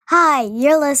Hi,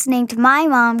 you're listening to my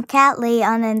mom, Kat Lee,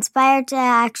 on the Inspired to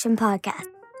Action podcast.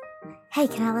 Hey,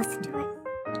 can I listen to it?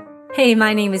 Hey,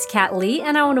 my name is Kat Lee,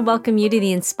 and I want to welcome you to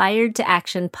the Inspired to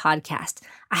Action podcast.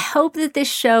 I hope that this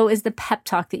show is the pep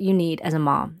talk that you need as a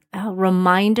mom, a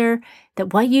reminder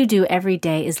that what you do every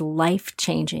day is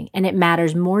life-changing, and it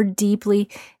matters more deeply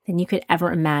than you could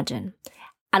ever imagine.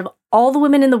 Out of all the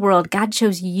women in the world, God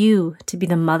chose you to be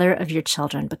the mother of your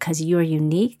children because you are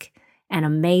unique and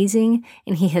amazing,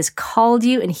 and He has called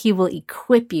you, and He will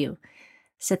equip you.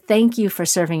 So thank you for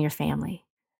serving your family,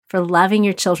 for loving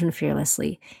your children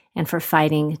fearlessly, and for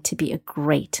fighting to be a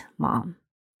great mom.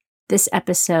 This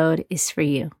episode is for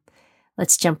you.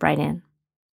 Let's jump right in.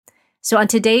 So on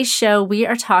today's show, we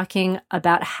are talking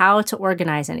about how to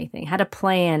organize anything, how to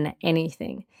plan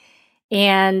anything.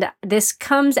 And this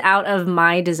comes out of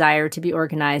my desire to be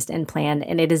organized and planned,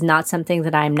 and it is not something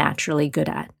that I'm naturally good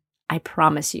at. I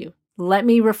promise you. Let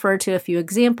me refer to a few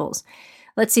examples.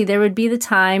 Let's see, there would be the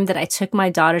time that I took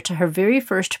my daughter to her very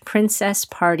first princess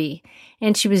party,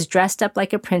 and she was dressed up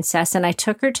like a princess, and I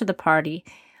took her to the party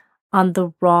on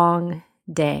the wrong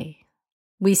day.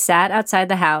 We sat outside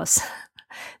the house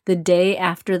the day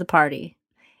after the party,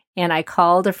 and I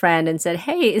called a friend and said,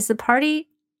 "Hey, is the party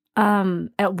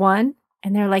at 1?"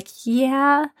 And they're like,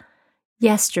 "Yeah,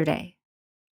 yesterday."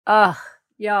 Ugh,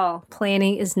 y'all,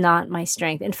 planning is not my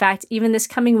strength. In fact, even this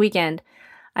coming weekend,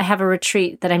 I have a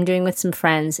retreat that I'm doing with some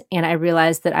friends, and I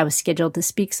realized that I was scheduled to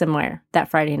speak somewhere that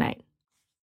Friday night.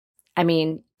 I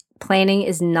mean, planning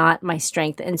is not my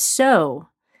strength. And so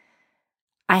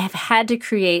I have had to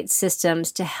create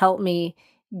systems to help me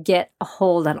get a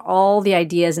hold on all the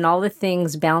ideas and all the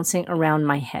things bouncing around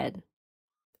my head.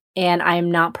 And I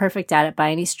am not perfect at it by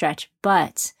any stretch,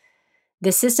 but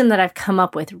the system that I've come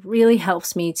up with really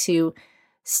helps me to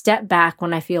step back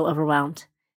when I feel overwhelmed,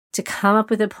 to come up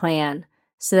with a plan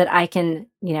so that I can,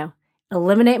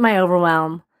 eliminate my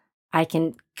overwhelm, I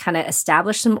can kind of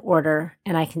establish some order,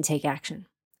 and I can take action.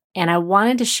 And I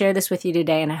wanted to share this with you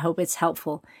today, and I hope it's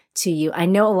helpful to you. I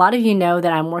know a lot of you know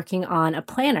that I'm working on a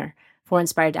planner for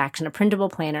Inspired to Action, a printable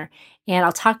planner, and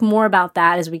I'll talk more about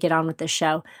that as we get on with the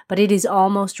show, but it is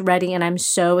almost ready, and I'm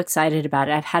so excited about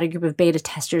it. I've had a group of beta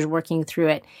testers working through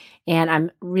it, and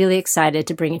I'm really excited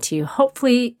to bring it to you,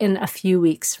 hopefully in a few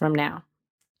weeks from now.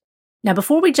 Now,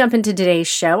 before we jump into today's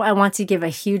show, I want to give a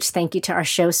huge thank you to our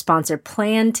show sponsor,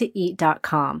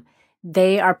 PlanToEat.com.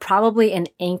 They are probably an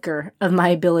anchor of my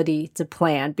ability to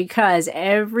plan because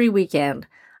every weekend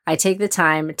I take the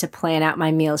time to plan out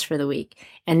my meals for the week.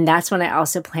 And that's when I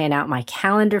also plan out my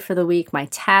calendar for the week, my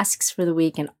tasks for the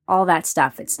week, and all that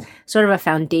stuff. It's sort of a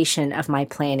foundation of my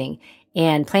planning.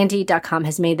 And PlanToEat.com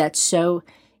has made that so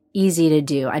easy to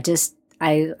do. I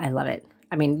love it.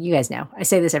 I mean, you guys know, I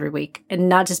say this every week, and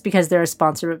not just because they're a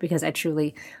sponsor, but because I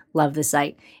truly love the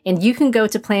site. And you can go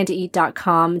to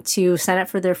plantoeat.com to sign up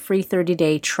for their free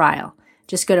 30-day trial.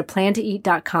 Just go to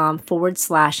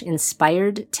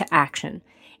plantoeat.com/inspired to action.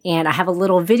 And I have a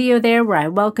little video there where I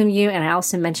welcome you, and I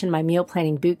also mentioned my meal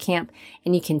planning bootcamp,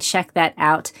 and you can check that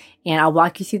out. And I'll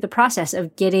walk you through the process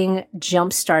of getting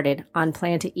jump started on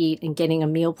Plan to Eat and getting a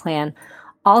meal plan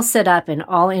all set up and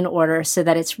all in order so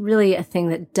that it's really a thing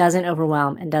that doesn't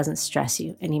overwhelm and doesn't stress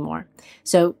you anymore.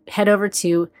 So head over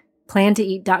to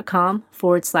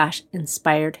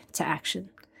plantoeat.com/inspired to action.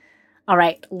 All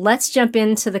right, let's jump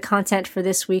into the content for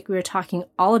this week. We were talking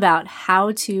all about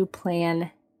how to plan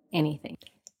anything.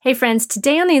 Hey friends,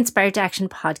 today on the Inspired to Action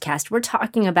podcast, we're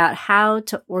talking about how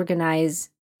to organize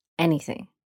anything.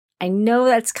 I know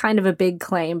that's kind of a big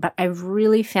claim, but I've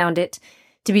really found it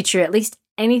to be true, at least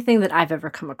anything that I've ever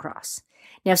come across.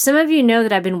 Now, some of you know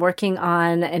that I've been working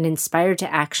on an Inspired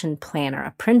to Action planner,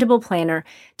 a printable planner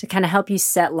to kind of help you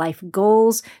set life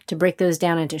goals, to break those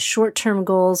down into short-term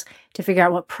goals, to figure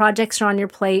out what projects are on your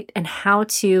plate, and how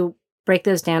to break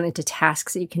those down into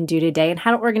tasks that you can do today, and how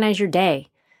to organize your day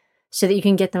so that you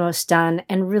can get the most done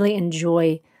and really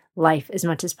enjoy life as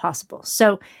much as possible.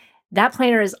 So that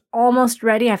planner is almost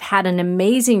ready. I've had an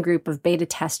amazing group of beta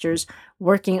testers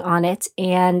working on it.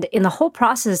 And in the whole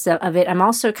process of it, I'm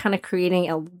also kind of creating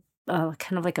a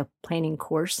kind of like a planning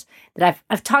course that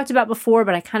I've talked about before,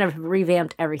 but I kind of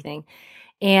revamped everything.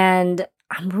 And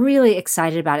I'm really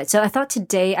excited about it. So I thought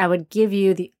today I would give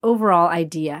you the overall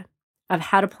idea of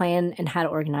how to plan and how to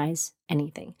organize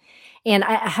anything. And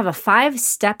I have a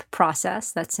 5-step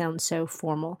process. That sounds so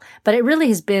formal, but it really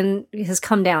has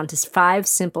come down to 5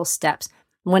 simple steps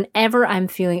whenever I'm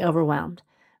feeling overwhelmed.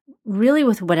 Really,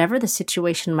 with whatever the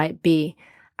situation might be,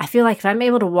 I feel like if I'm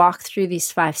able to walk through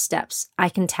these 5 steps, I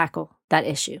can tackle that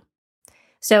issue.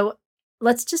 So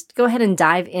let's just go ahead and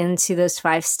dive into those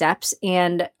 5 steps.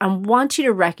 And I want you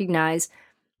to recognize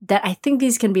that I think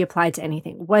these can be applied to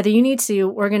anything. Whether you need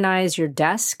to organize your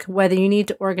desk, whether you need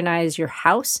to organize your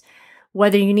house,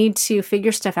 whether you need to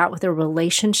figure stuff out with a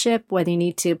relationship, whether you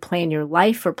need to plan your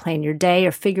life or plan your day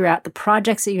or figure out the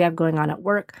projects that you have going on at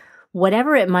work,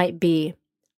 whatever it might be,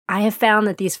 I have found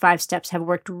that these 5 steps have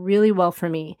worked really well for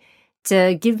me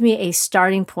to give me a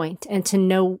starting point and to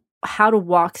know how to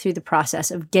walk through the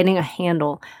process of getting a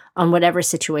handle on whatever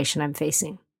situation I'm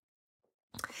facing.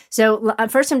 So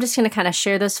first, I'm just going to kind of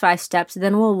share those 5 steps.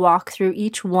 Then we'll walk through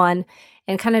each one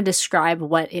and kind of describe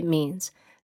what it means.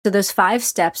 So those 5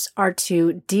 steps are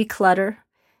to declutter,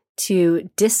 to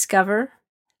discover,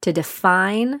 to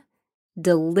define,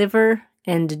 deliver,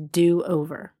 and do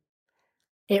over.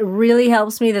 It really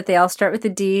helps me that they all start with a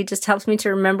D. It just helps me to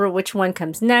remember which one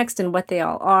comes next and what they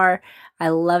all are. I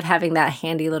love having that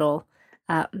handy little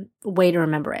way to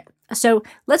remember it. So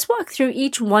let's walk through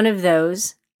each one of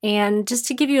those, and just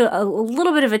to give you a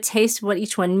little bit of a taste of what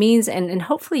each one means, and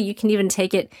hopefully you can even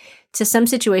take it to some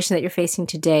situation that you're facing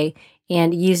today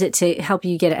and use it to help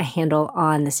you get a handle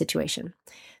on the situation.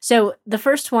 So the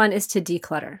first one is to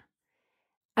declutter.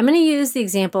 I'm going to use the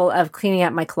example of cleaning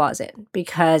out my closet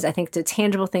because I think it's a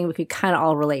tangible thing we could kind of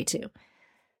all relate to.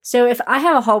 So if I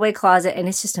have a hallway closet and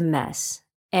it's just a mess,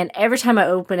 and every time I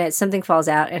open it, something falls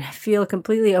out and I feel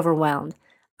completely overwhelmed,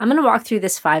 I'm going to walk through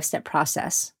this 5-step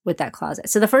process with that closet.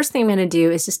 So the first thing I'm going to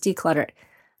do is just declutter it.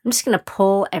 I'm just going to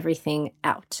pull everything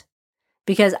out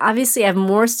because obviously I have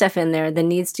more stuff in there than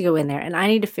needs to go in there, and I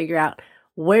need to figure out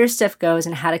where stuff goes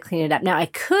and how to clean it up. Now, I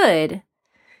could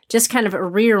just kind of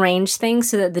rearrange things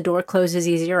so that the door closes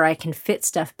easier or I can fit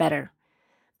stuff better.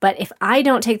 But if I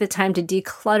don't take the time to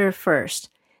declutter first,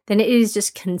 then it is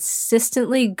just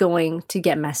consistently going to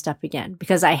get messed up again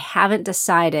because I haven't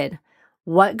decided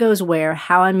what goes where,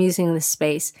 how I'm using the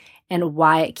space, and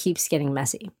why it keeps getting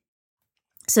messy.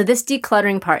 So this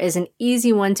decluttering part is an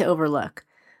easy one to overlook.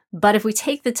 But if we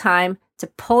take the time to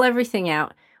pull everything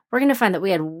out, we're going to find that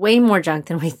we had way more junk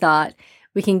than we thought.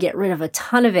 We can get rid of a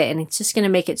ton of it, and it's just going to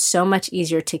make it so much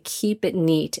easier to keep it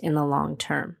neat in the long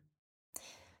term.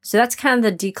 So that's kind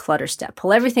of the declutter step.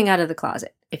 Pull everything out of the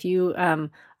closet. If you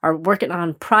are working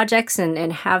on projects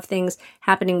and have things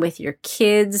happening with your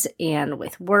kids and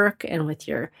with work and with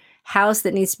your house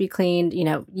that needs to be cleaned,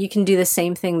 you can do the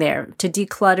same thing there. To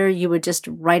declutter, you would just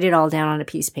write it all down on a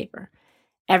piece of paper.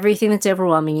 Everything that's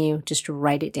overwhelming you, just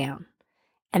write it down.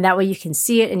 And that way you can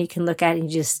see it and you can look at it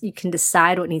and you can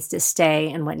decide what needs to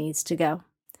stay and what needs to go.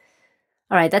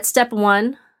 All right, that's step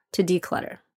 1, to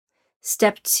declutter.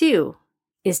 Step 2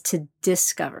 is to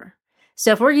discover.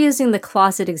 So if we're using the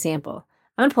closet example,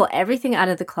 I'm going to pull everything out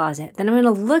of the closet. Then I'm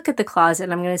going to look at the closet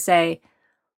and I'm going to say,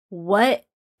 what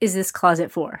is this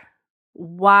closet for?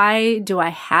 Why do I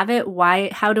have it?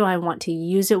 How do I want to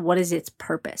use it? What is its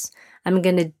purpose? I'm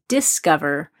going to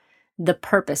discover the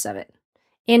purpose of it.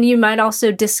 And you might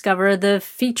also discover the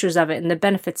features of it and the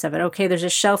benefits of it. Okay, there's a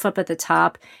shelf up at the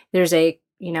top. There's a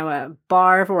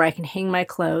bar where I can hang my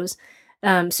clothes.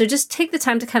 So just take the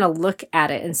time to kind of look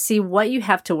at it and see what you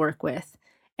have to work with,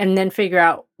 and then figure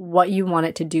out what you want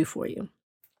it to do for you.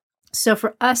 So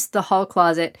for us, the hall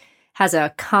closet has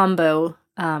a combo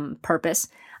purpose.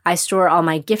 I store all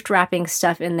my gift wrapping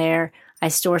stuff in there. I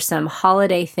store some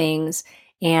holiday things,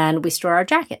 and we store our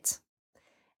jackets.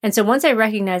 And so once I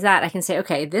recognize that, I can say,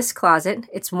 okay, this closet,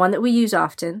 it's one that we use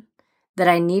often, that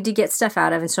I need to get stuff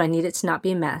out of, and so I need it to not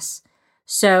be a mess.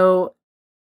 So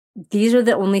these are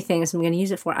the only things I'm going to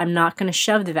use it for. I'm not going to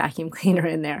shove the vacuum cleaner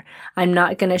in there. I'm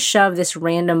not going to shove this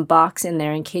random box in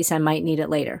there in case I might need it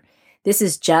later. This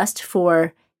is just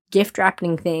for gift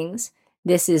wrapping things.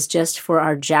 This is just for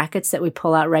our jackets that we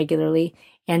pull out regularly,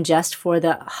 and just for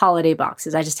the holiday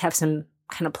boxes. I just have some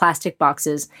kind of plastic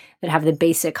boxes that have the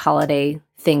basic holiday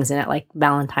things in it, like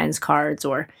Valentine's cards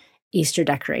or Easter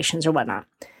decorations or whatnot.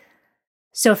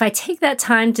 So if I take that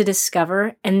time to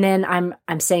discover, and then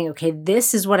I'm saying, okay,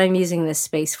 this is what I'm using this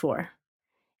space for,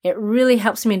 it really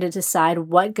helps me to decide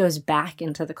what goes back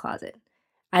into the closet.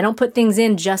 I don't put things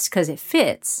in just because it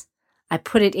fits. I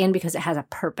put it in because it has a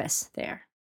purpose there.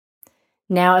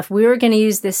 Now, if we were going to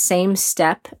use this same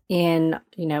step in,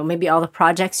 maybe all the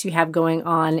projects you have going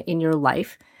on in your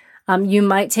life, you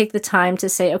might take the time to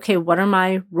say, okay, what are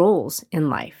my roles in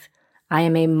life? I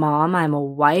am a mom, I'm a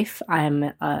wife,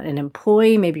 I'm an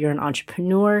employee, maybe you're an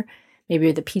entrepreneur, maybe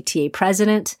you're the PTA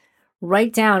president.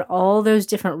 Write down all those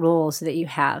different roles that you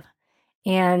have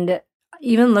and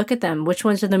even look at them. Which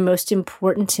ones are the most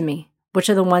important to me? Which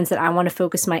are the ones that I want to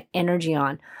focus my energy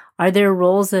on? Are there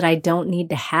roles that I don't need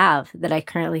to have that I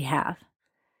currently have?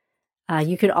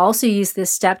 You could also use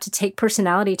this step to take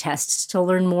personality tests to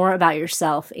learn more about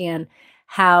yourself and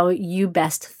how you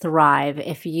best thrive.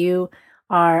 If you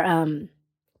are,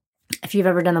 if you've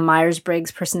ever done the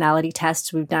Myers-Briggs personality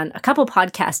tests, we've done a couple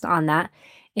podcasts on that.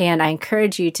 And I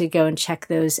encourage you to go and check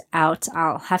those out.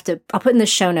 I'll put in the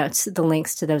show notes the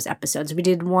links to those episodes. We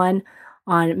did one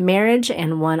on marriage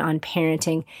and one on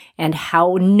parenting, and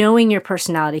how knowing your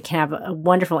personality can have a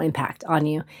wonderful impact on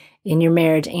you in your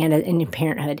marriage and in your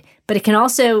parenthood. But it can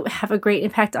also have a great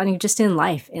impact on you just in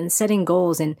life, in setting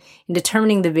goals and in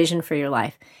determining the vision for your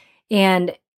life.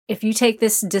 And if you take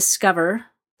this discover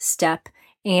step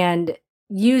and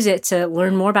use it to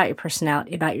learn more about your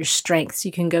personality, about your strengths,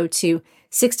 you can go to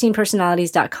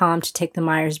 16personalities.com to take the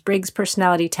Myers-Briggs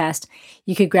personality test.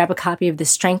 You could grab a copy of the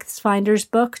Strengths Finders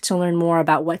book to learn more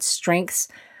about what strengths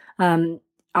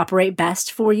operate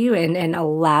best for you and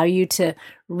allow you to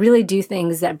really do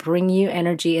things that bring you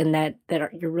energy and that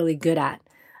you're really good at.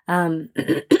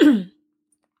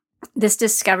 This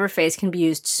discover phase can be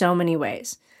used so many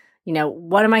ways.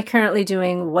 What am I currently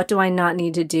doing? What do I not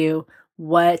need to do?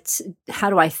 How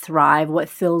do I thrive? What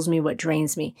fills me? What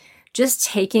drains me? Just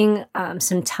taking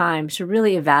some time to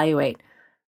really evaluate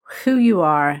who you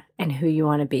are and who you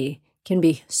want to be can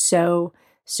be so,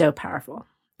 so powerful.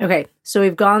 Okay, so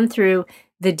we've gone through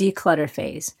the declutter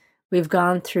phase. We've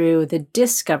gone through the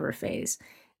discover phase.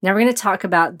 Now we're going to talk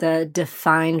about the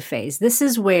define phase. This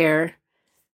is where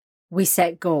we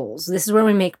set goals. This is where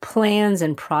we make plans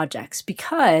and projects,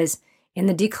 because in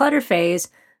the declutter phase,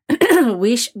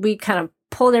 we kind of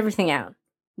pulled everything out.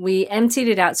 We emptied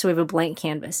it out so we have a blank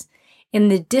canvas. In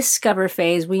the discover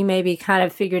phase, we maybe kind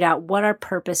of figured out what our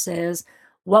purpose is,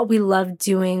 what we love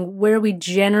doing, where we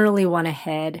generally want to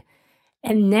head.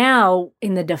 And now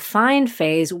in the define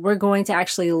phase, we're going to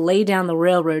actually lay down the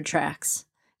railroad tracks,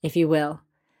 if you will,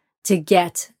 to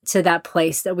get to that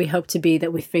place that we hope to be,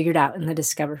 that we figured out in the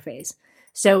discover phase.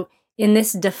 So in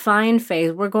this define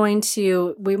phase,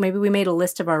 we made a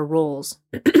list of our roles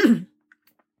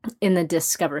in the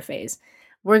discover phase.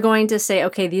 We're going to say,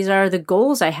 okay, these are the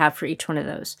goals I have for each one of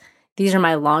those. These are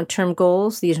my long-term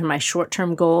goals. These are my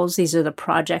short-term goals. These are the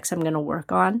projects I'm going to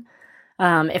work on.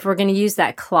 If we're going to use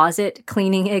that closet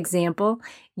cleaning example,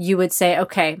 you would say,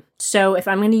 okay, so if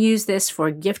I'm going to use this for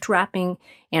gift wrapping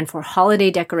and for holiday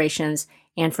decorations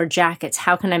and for jackets,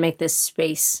 how can I make this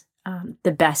space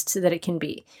the best that it can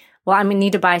be? Well, I'm going to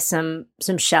need to buy some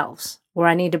shelves, or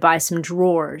I need to buy some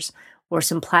drawers, or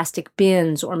some plastic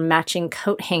bins, or matching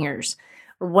coat hangers,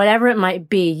 or whatever it might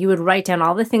be. You would write down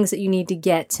all the things that you need to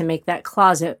get to make that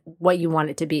closet what you want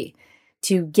it to be,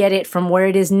 to get it from where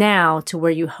it is now to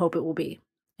where you hope it will be.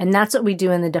 And that's what we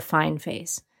do in the define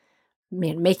phase.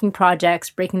 Making projects,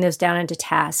 breaking those down into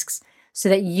tasks so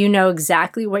that you know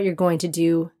exactly what you're going to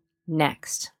do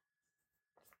next.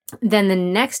 Then the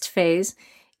next phase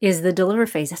is the deliver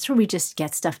phase. That's where we just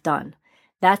get stuff done.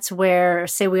 That's where,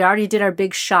 say we already did our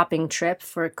big shopping trip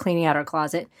for cleaning out our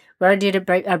closet. We already did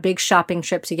our big shopping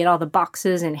trip to get all the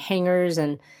boxes and hangers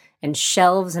and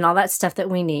shelves and all that stuff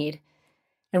that we need.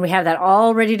 And we have that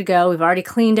all ready to go. We've already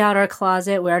cleaned out our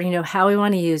closet. We already know how we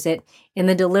want to use it. In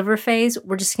the deliver phase,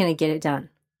 we're just going to get it done.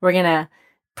 We're going to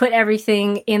put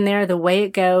everything in there the way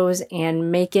it goes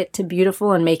and make it to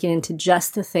beautiful and make it into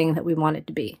just the thing that we want it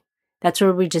to be. That's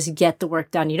where we just get the work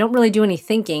done. You don't really do any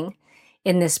thinking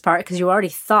in this part because you already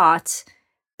thought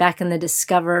back in the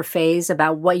discover phase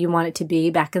about what you want it to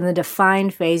be. Back in the define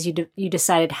phase, you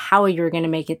decided how you were going to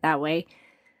make it that way.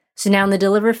 So now in the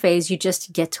deliver phase, you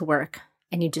just get to work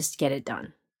and you just get it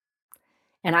done.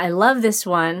 And I love this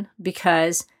one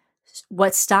because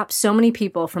what stops so many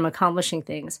people from accomplishing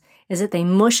things is that they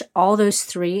mush all those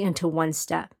three into one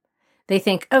step. They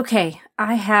think, okay,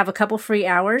 I have a couple free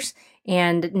hours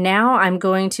and now I'm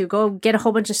going to go get a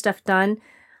whole bunch of stuff done.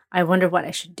 I wonder what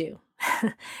I should do.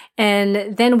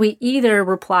 And then we either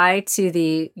reply to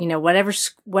the,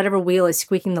 whatever wheel is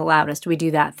squeaking the loudest, we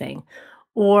do that thing.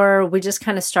 Or we just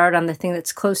kind of start on the thing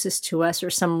that's closest to us or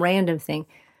some random thing.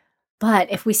 But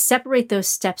if we separate those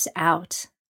steps out,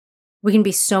 we can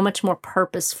be so much more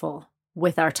purposeful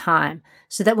with our time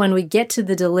so that when we get to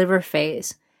the deliver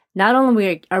phase, not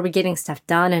only are we getting stuff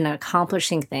done and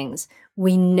accomplishing things,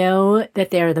 we know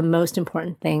that they're the most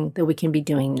important thing that we can be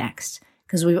doing next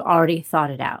because we've already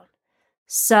thought it out.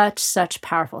 Such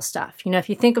powerful stuff. If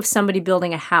you think of somebody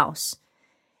building a house,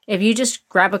 if you just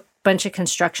grab a bunch of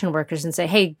construction workers and say,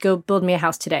 hey, go build me a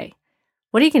house today,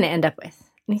 what are you going to end up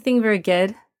with? Anything very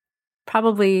good?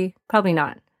 Probably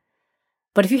not.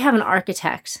 But if you have an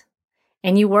architect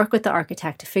and you work with the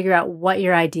architect to figure out what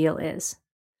your ideal is,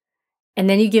 and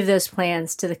then you give those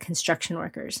plans to the construction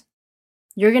workers,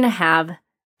 you're going to have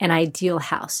an ideal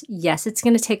house. Yes, it's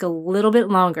going to take a little bit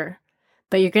longer,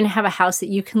 but you're going to have a house that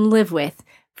you can live with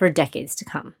for decades to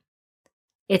come.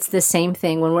 It's the same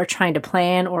thing when we're trying to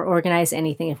plan or organize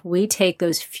anything. If we take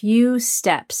those few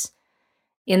steps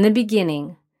in the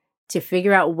beginning to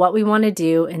figure out what we want to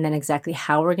do and then exactly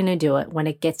how we're going to do it, when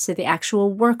it gets to the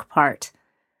actual work part,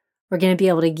 we're going to be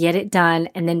able to get it done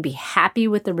and then be happy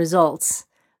with the results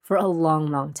for a long,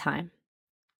 long time.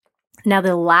 Now,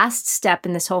 the last step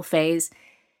in this whole phase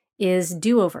is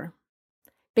do-over.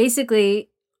 Basically,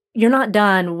 you're not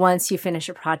done once you finish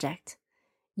a project.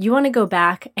 You want to go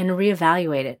back and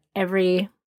reevaluate it every,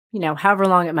 however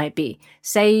long it might be.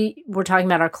 Say we're talking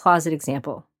about our closet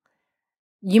example.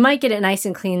 You might get it nice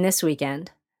and clean this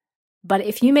weekend, but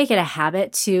if you make it a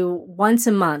habit to once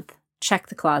a month check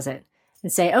the closet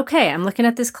and say, okay, I'm looking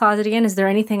at this closet again. Is there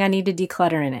anything I need to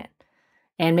declutter in it?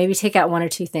 And maybe take out one or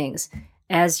two things.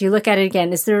 As you look at it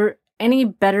again, is there any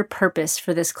better purpose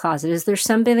for this closet? Is there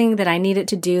something that I need it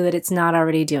to do that it's not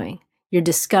already doing? You're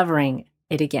discovering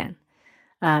it again.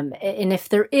 And if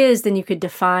there is, then you could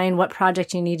define what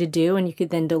project you need to do and you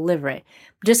could then deliver it.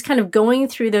 Just kind of going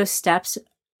through those steps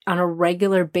on a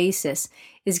regular basis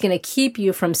is going to keep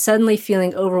you from suddenly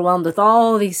feeling overwhelmed with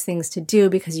all these things to do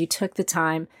because you took the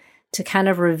time to kind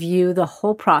of review the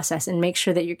whole process and make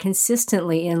sure that you're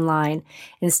consistently in line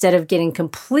instead of getting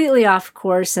completely off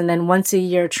course and then once a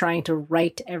year trying to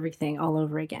write everything all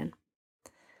over again.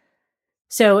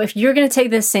 So if you're going to take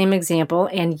this same example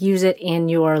and use it in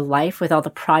your life with all the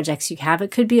projects you have, it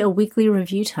could be a weekly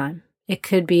review time. It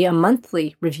could be a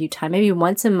monthly review time. Maybe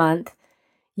once a month,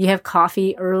 you have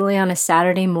coffee early on a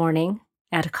Saturday morning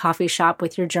at a coffee shop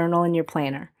with your journal and your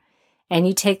planner. And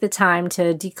you take the time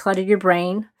to declutter your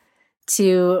brain,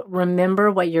 to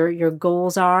remember what your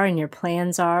goals are and your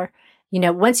plans are.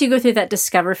 Once you go through that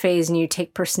discover phase and you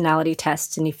take personality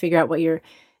tests and you figure out what your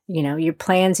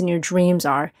plans and your dreams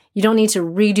are, you don't need to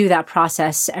redo that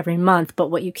process every month. But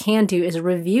what you can do is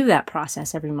review that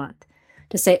process every month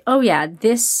to say, oh yeah,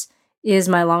 this is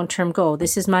my long-term goal.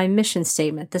 This is my mission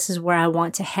statement. This is where I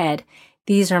want to head.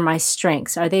 These are my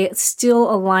strengths. Are they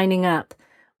still aligning up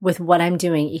with what I'm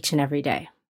doing each and every day?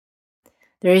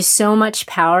 There is so much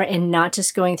power in not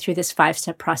just going through this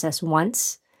 5-step process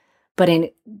once, but in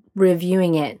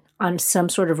reviewing it on some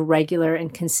sort of regular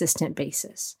and consistent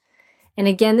basis. And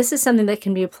again, this is something that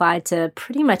can be applied to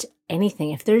pretty much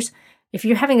anything. If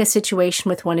you're having a situation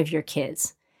with one of your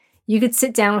kids, you could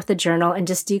sit down with a journal and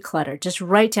just declutter. Just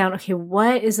write down, okay,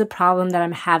 what is the problem that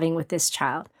I'm having with this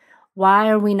child? Why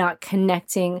are we not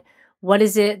connecting? What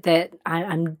is it that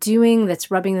I'm doing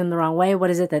that's rubbing them the wrong way? What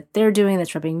is it that they're doing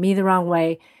that's rubbing me the wrong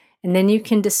way? And then you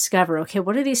can discover, okay,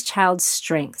 what are these child's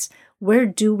strengths? Where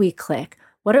do we click?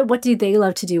 What do they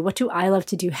love to do? What do I love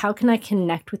to do? How can I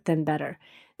connect with them better?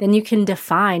 Then you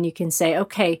can say,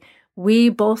 okay, we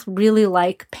both really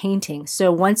like painting.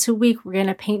 So once a week, we're going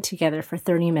to paint together for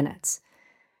 30 minutes.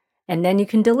 And then you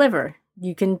can deliver.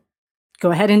 You can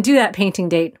go ahead and do that painting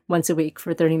date once a week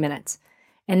for 30 minutes.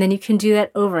 And then you can do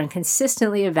that over and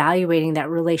consistently evaluating that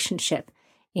relationship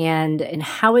and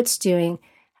how it's doing,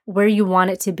 where you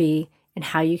want it to be, and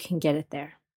how you can get it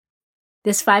there.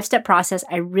 This 5-step process,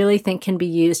 I really think, can be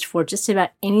used for just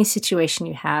about any situation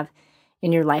you have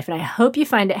in your life. And I hope you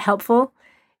find it helpful.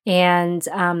 And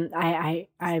I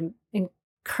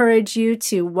encourage you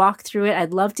to walk through it.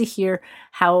 I'd love to hear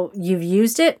how you've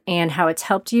used it and how it's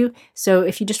helped you. So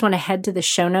if you just want to head to the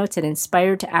show notes at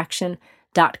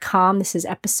inspiredtoaction.com, this is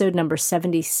episode number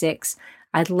 76.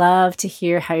 I'd love to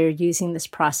hear how you're using this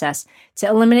process to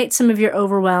eliminate some of your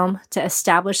overwhelm, to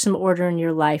establish some order in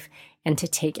your life, and to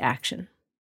take action.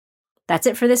 That's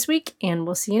it for this week, and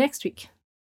we'll see you next week.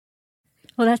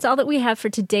 Well, that's all that we have for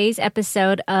today's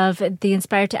episode of the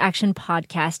Inspired to Action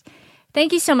podcast.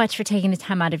 Thank you so much for taking the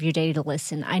time out of your day to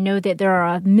listen. I know that there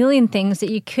are a million things that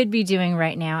you could be doing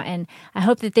right now, and I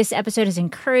hope that this episode has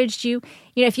encouraged you.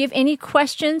 If you have any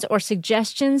questions or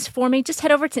suggestions for me, just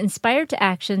head over to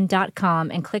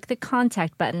inspiredtoaction.com and click the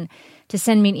contact button to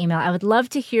send me an email. I would love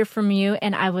to hear from you,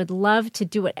 and I would love to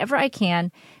do whatever I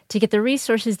can to get the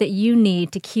resources that you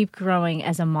need to keep growing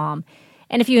as a mom.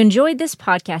 And if you enjoyed this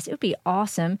podcast, it would be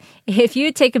awesome if you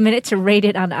would take a minute to rate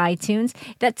it on iTunes.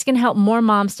 That's going to help more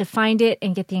moms to find it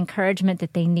and get the encouragement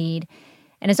that they need.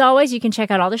 And as always, you can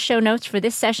check out all the show notes for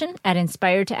this session at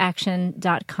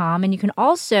inspiredtoaction.com. And you can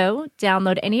also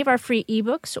download any of our free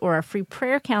ebooks or our free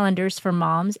prayer calendars for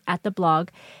moms at the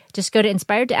blog. Just go to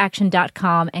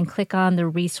inspiredtoaction.com and click on the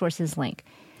resources link.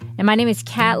 And my name is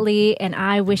Kat Lee, and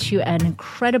I wish you an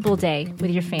incredible day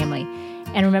with your family.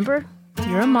 And remember,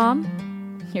 you're a mom.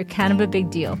 You're kind of a big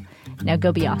deal. Now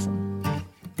go be awesome.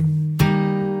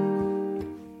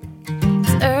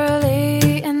 It's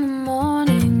early in the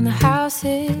morning, the house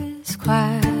is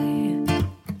quiet.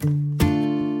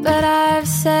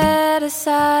 set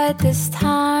aside this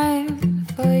time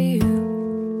for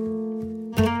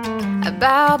you. I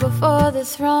bow before the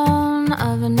throne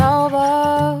of a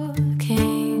noble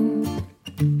king,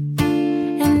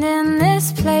 and in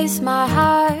this place my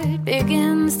heart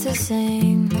begins to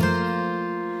sing.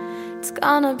 It's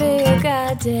gonna be a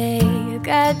God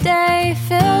day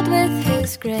filled with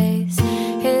His grace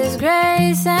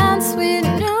and sweet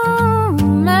new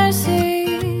mercies.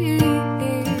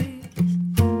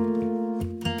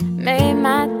 May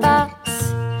my thoughts